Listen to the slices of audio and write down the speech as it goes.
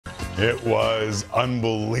It was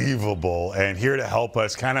unbelievable. And here to help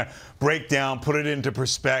us kind of break down, put it into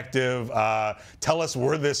perspective, tell us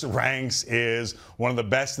where this ranks is one of the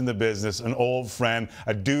best in the business, an old friend,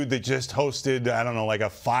 a dude that just hosted, I don't know, like a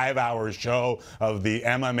 5-hour show of the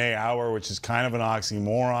MMA Hour, which is kind of an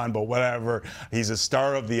oxymoron, but whatever. He's a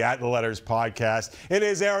star of the At the Letters podcast. It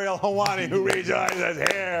is Ariel Helwani who rejoins us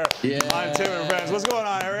here on Tim and Friends. What's going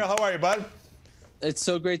on, Ariel? How are you, bud? It's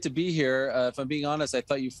so great to be here. If I'm being honest, I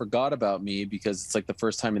thought you forgot about me because it's like the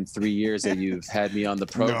first time in 3 years that you've had me on the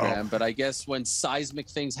program. No. But I guess when seismic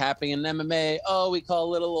things happen in MMA, we call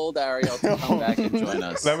little old Ariel to come back and join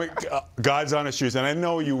us. God's honest truth, and I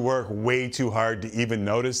know you work way too hard to even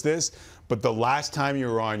notice this, but the last time you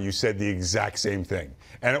were on, you said the exact same thing.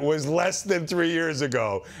 And it was less than 3 years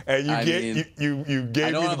ago. And you gave me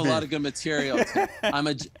I don't have a lot of good material.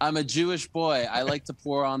 I'm a Jewish boy. I like to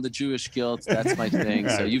pour on the Jewish guilt. That's my thing.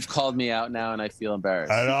 So you've called me out now, and I feel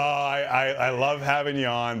embarrassed. I know. I love having you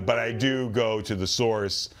on, but I do go to the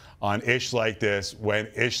source on ish like this when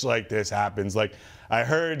ish like this happens. Like I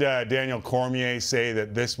heard Daniel Cormier say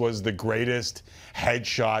that this was the greatest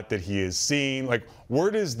headshot that he has seen. Like,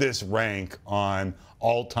 where does this rank on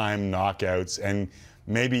all-time knockouts and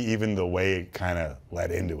maybe even the way it kind of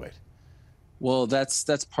led into it? Well, that's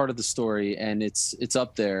part of the story, and it's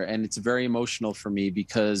up there, and it's very emotional for me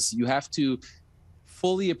because you have to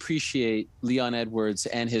fully appreciate Leon Edwards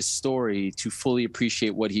and his story to fully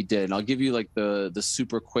appreciate what he did. And I'll give you like the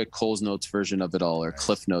super quick Cole's Notes version of it all, or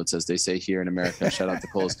Cliff Notes, as they say here in America. Shout out to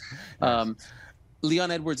Cole's.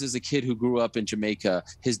 Leon Edwards is a kid who grew up in Jamaica.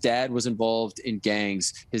 His dad was involved in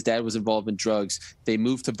gangs. His dad was involved in drugs. They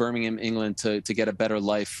moved to Birmingham, England to get a better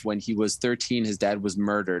life. When he was 13, his dad was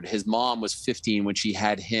murdered. His mom was 15 when she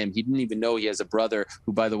had him. He didn't even know he has a brother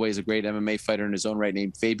who, by the way, is a great MMA fighter in his own right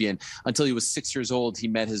named Fabian. Until he was 6 years old, he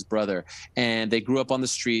met his brother. And they grew up on the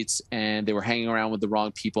streets, and they were hanging around with the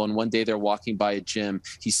wrong people. And one day they're walking by a gym.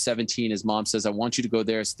 He's 17. His mom says, "I want you to go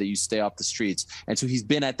there so that you stay off the streets." And so he's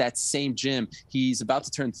been at that same gym. He's about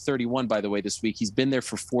to turn 31, by the way, this week. He's been there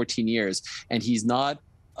for 14 years, and he's not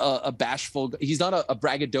a bashful, he's not a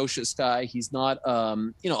braggadocious guy. He's not, a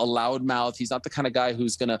loudmouth. He's not the kind of guy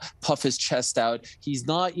who's going to puff his chest out. He's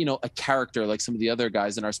not, a character like some of the other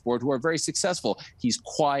guys in our sport who are very successful. He's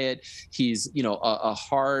quiet. He's, a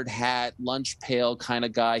hard hat, lunch pail kind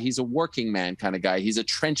of guy. He's a working man kind of guy. He's a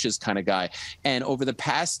trenches kind of guy. And over the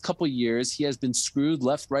past couple of years, he has been screwed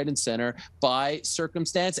left, right, and center by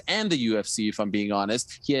circumstance and the UFC, if I'm being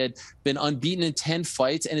honest. He had been unbeaten in 10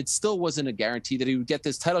 fights, and it still wasn't a guarantee that he would get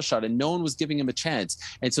this title shot, and no one was giving him a chance.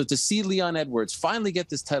 And so to see Leon Edwards finally get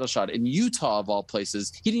this title shot in Utah, of all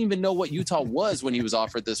places, he didn't even know what Utah was when he was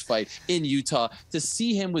offered this fight in Utah. To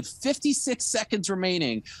see him with 56 seconds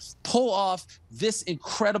remaining pull off this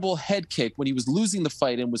incredible head kick when he was losing the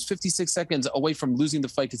fight and was 56 seconds away from losing the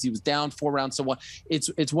fight because he was down 4 rounds to 1.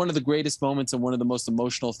 It's one of the greatest moments and one of the most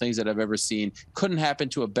emotional things that I've ever seen. Couldn't happen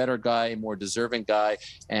to a better guy, a more deserving guy.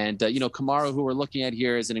 And, Kamaru, who we're looking at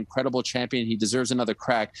here, is an incredible champion. He deserves another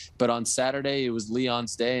crack. But on Saturday, it was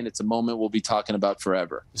Leon's day, and it's a moment we'll be talking about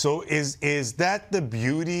forever. So is that the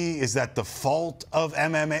beauty? Is that the fault of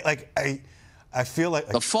MMA? Like, I feel like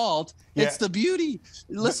the fault. Yeah. It's the beauty.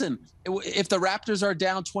 Listen, if the Raptors are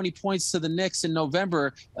down 20 points to the Knicks in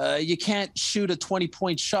November, you can't shoot a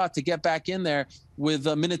 20-point shot to get back in there with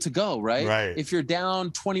a minute to go, right? Right. If you're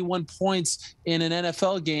down 21 points in an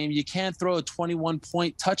NFL game, you can't throw a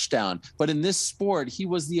 21-point touchdown. But in this sport, he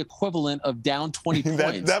was the equivalent of down 20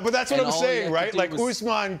 points. But that's what I'm saying, right? Like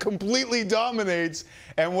Usman completely dominates,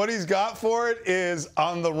 and what he's got for it is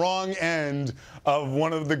on the wrong end of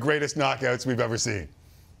one of the greatest knockouts we've ever seen.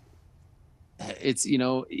 It's,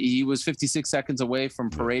 he was 56 seconds away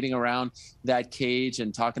from parading around that cage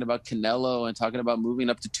and talking about Canelo and talking about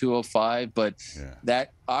moving up to 205. But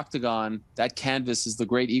that octagon, that canvas is the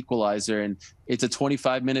great equalizer. And it's a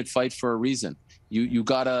 25-minute fight for a reason. You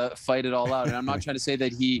gotta fight it all out, and I'm not trying to say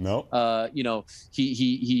that he,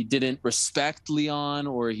 he didn't respect Leon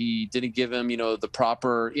or he didn't give him, the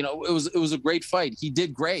proper, it was a great fight. He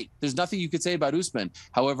did great. There's nothing you could say about Usman.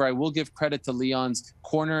 However, I will give credit to Leon's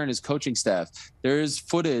corner and his coaching staff. There's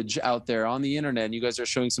footage out there on the internet, and you guys are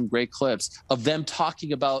showing some great clips of them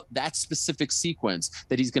talking about that specific sequence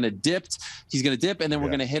that he's gonna dip, and then we're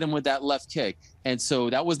gonna hit him with that left kick. And so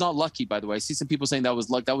that was not lucky, by the way. I see some people saying that was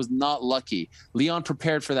luck. That was not lucky. Leon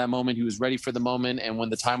prepared for that moment. He was ready for the moment. And when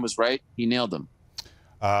the time was right, he nailed him.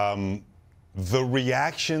 The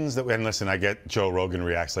reactions that, and listen, I get Joe Rogan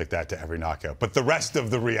reacts like that to every knockout, but the rest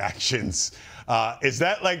of the reactions, is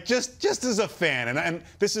that like just as a fan, and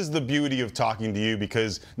this is the beauty of talking to you,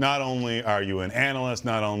 because not only are you an analyst,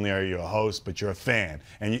 not only are you a host, but you're a fan,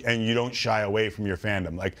 and you don't shy away from your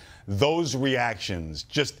fandom. Like those reactions,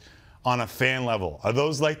 just on a fan level, are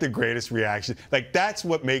those like the greatest reaction? Like that's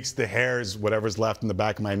what makes the hairs, whatever's left in the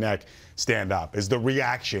back of my neck, stand up, is the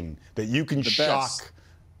reaction that you can shock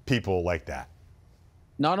people like that.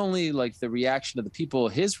 Not only like the reaction of the people,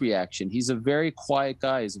 his reaction. He's a very quiet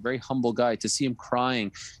guy. He's a very humble guy. To see him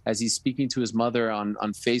crying as he's speaking to his mother on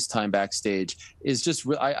FaceTime backstage is just,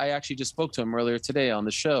 I actually just spoke to him earlier today on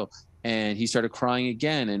the show, and he started crying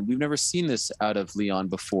again. And we've never seen this out of Leon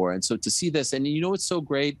before. And so to see this, and you know what's so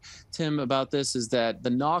great, Tim, about this is that the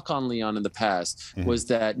knock on Leon in the past was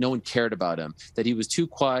that no one cared about him, that he was too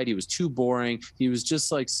quiet, he was too boring, he was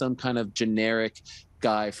just like some kind of generic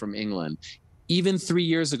guy from England. Even 3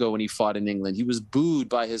 years ago when he fought in England, he was booed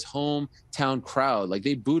by his hometown crowd. Like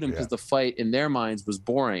they booed him because the fight in their minds was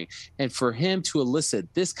boring. And for him to elicit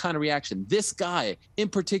this kind of reaction, this guy in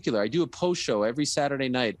particular, I do a post show every Saturday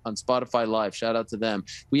night on Spotify Live. Shout out to them.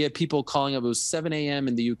 We had people calling up. It was 7 a.m.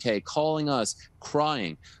 in the UK, calling us,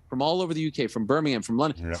 crying from all over the UK, from Birmingham, from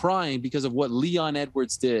London, crying because of what Leon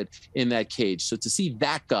Edwards did in that cage. So to see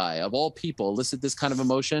that guy, of all people, elicit this kind of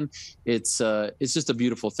emotion, it's just a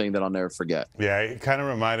beautiful thing that I'll never forget. Yeah, it kind of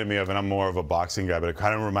reminded me of, and I'm more of a boxing guy, but it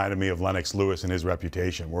kind of reminded me of Lennox Lewis and his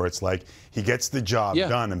reputation, where it's like he gets the job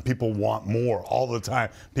done and people want more all the time.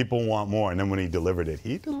 People want more. And then when he delivered it,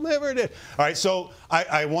 he delivered it. All right, so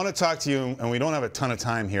I want to talk to you, and we don't have a ton of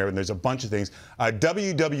time here, and there's a bunch of things.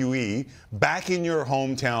 WWE, back in your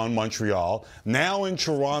hometown, Montreal, now in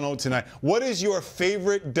Toronto tonight. What is your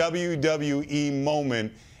favorite WWE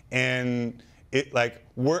moment? And it, like,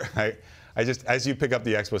 I just, as you pick up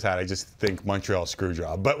the Expos hat, I just think Montreal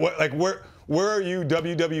Screwjob. But what, like, where are you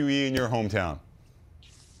WWE in your hometown?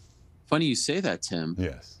 Funny you say that, Tim.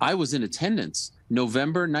 Yes. I was in attendance.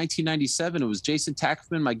 November 1997, it was Jason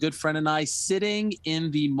Tackman, my good friend, and I sitting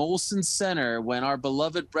in the Molson Center when our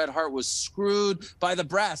beloved Bret Hart was screwed by the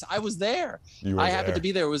brass. I was there. I happened to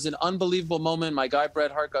be there. It was an unbelievable moment. My guy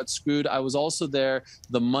Bret Hart got screwed. I was also there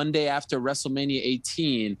the Monday after WrestleMania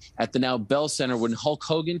 18 at the now Bell Center when Hulk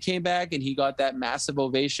Hogan came back and he got that massive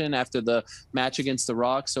ovation after the match against The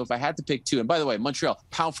Rock. So if I had to pick two, and by the way, Montreal,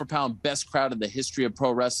 pound for pound, best crowd in the history of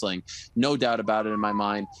pro wrestling, no doubt about it in my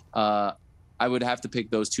mind. I would have to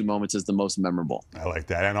pick those two moments as the most memorable. I like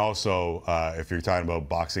that. And also, if you're talking about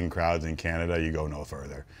boxing crowds in Canada, you go no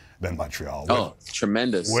further than Montreal.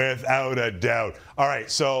 Tremendous. Without a doubt. All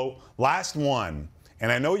right, so last one.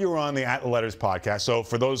 And I know you were on the At the Letters podcast. So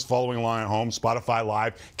for those following along at home, Spotify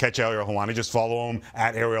Live, catch Ariel Helwani. Just follow him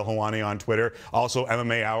at Ariel Helwani on Twitter. Also,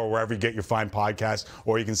 MMA Hour, wherever you get your fine podcasts,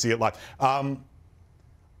 or you can see it live.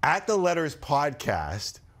 At the Letters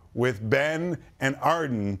podcast with Ben and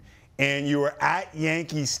Arden, and you were at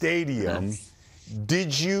Yankee Stadium.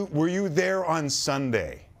 Were you there on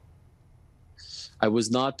Sunday? I was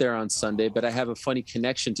not there on Sunday, but I have a funny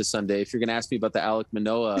connection to Sunday. If you're going to ask me about the Alek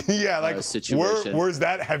Manoah situation. Where's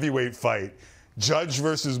that heavyweight fight? Judge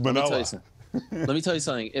versus Manoah. Let me tell you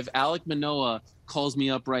something. If Alek Manoah calls me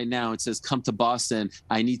up right now and says, come to Boston,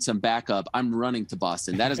 I need some backup, I'm running to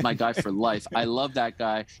Boston. That is my guy for life. I love that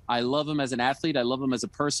guy. I love him as an athlete. I love him as a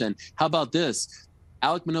person. How about this?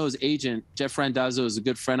 Alek Manoah's agent, Jeff Randazzo, is a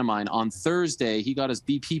good friend of mine. On Thursday, he got us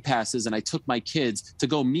BP passes, and I took my kids to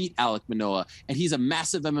go meet Alek Manoah. And he's a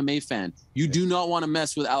massive MMA fan. You do not want to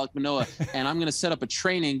mess with Alek Manoah. And I'm going to set up a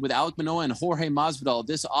training with Alek Manoah and Jorge Masvidal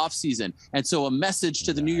this offseason. And so a message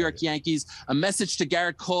to the New York Yankees, a message to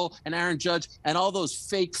Garrett Cole and Aaron Judge, and all those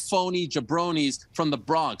fake, phony jabronis from the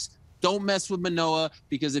Bronx. Don't mess with Manoah,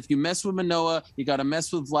 because if you mess with Manoah, you got to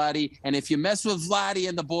mess with Vladdy. And if you mess with Vladdy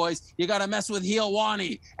and the boys, you got to mess with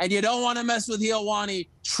Helwani. And you don't want to mess with Helwani.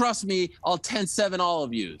 Trust me, I'll 10-7 all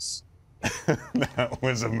of yous. That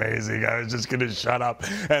was amazing. I was just going to shut up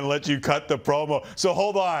and let you cut the promo. So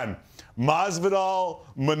hold on. Masvidal,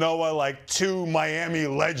 Manoah, like two Miami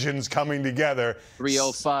legends coming together.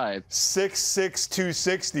 305. 6'6",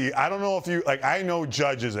 260. I don't know if you, like, I know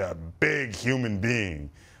Judge is a big human being.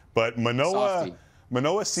 But Manoah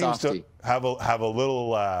seems to have a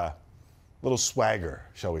little swagger,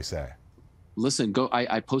 shall we say? Listen,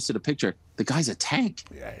 I posted a picture. The guy's a tank.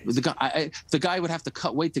 Yeah, the guy would have to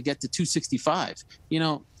cut weight to get to 265. You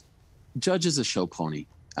know, Judge is a show pony.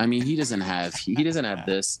 I mean, he doesn't have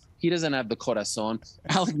this. He doesn't have the corazon.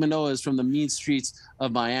 Alek Manoah is from the mean streets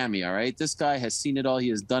of Miami, all right? This guy has seen it all. He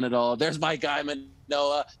has done it all. There's my guy, Manoah.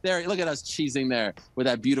 Manoah. There, look at us cheesing there with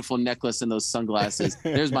that beautiful necklace and those sunglasses.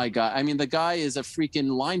 There's my guy. I mean, the guy is a freaking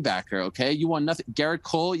linebacker, okay? You want nothing. Garrett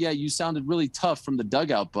Cole, yeah, you sounded really tough from the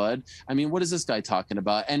dugout, bud. I mean, what is this guy talking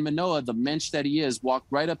about? And Manoah, the mensch that he is, walked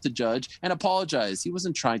right up to Judge and apologized. He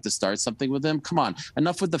wasn't trying to start something with him. Come on,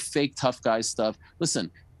 enough with the fake tough guy stuff. Listen,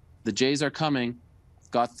 the Jays are coming.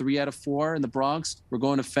 Got 3 out of 4 in the Bronx. We're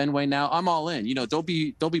going to Fenway now. I'm all in. You know, don't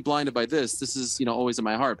be blinded by this. This is, you know, always in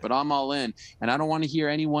my heart, but I'm all in. And I don't want to hear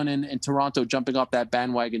anyone in Toronto jumping off that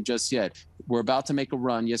bandwagon just yet. We're about to make a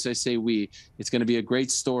run. Yes, I say we. It's going to be a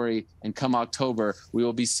great story. And come October, we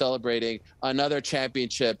will be celebrating another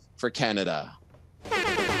championship for Canada.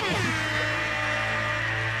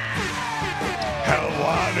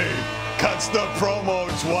 Helwani cuts the promo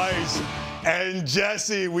twice. And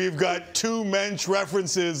Jesse, we've got 2 mensch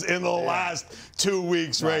references in the last 2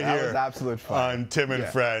 weeks right here. That was absolute fire. On Tim and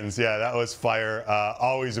Friends. Yeah, that was fire.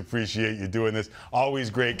 Always appreciate you doing this. Always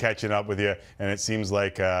great catching up with you. And it seems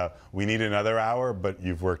like we need another hour, but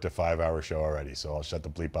you've worked a 5-hour show already. So I'll shut the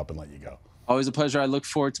bleep up and let you go. Always a pleasure. I look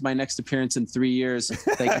forward to my next appearance in 3 years.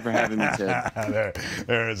 Thank you for having me, Tim.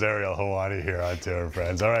 There is Ariel Helwani here on Tim and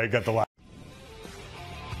Friends. All right, got the line.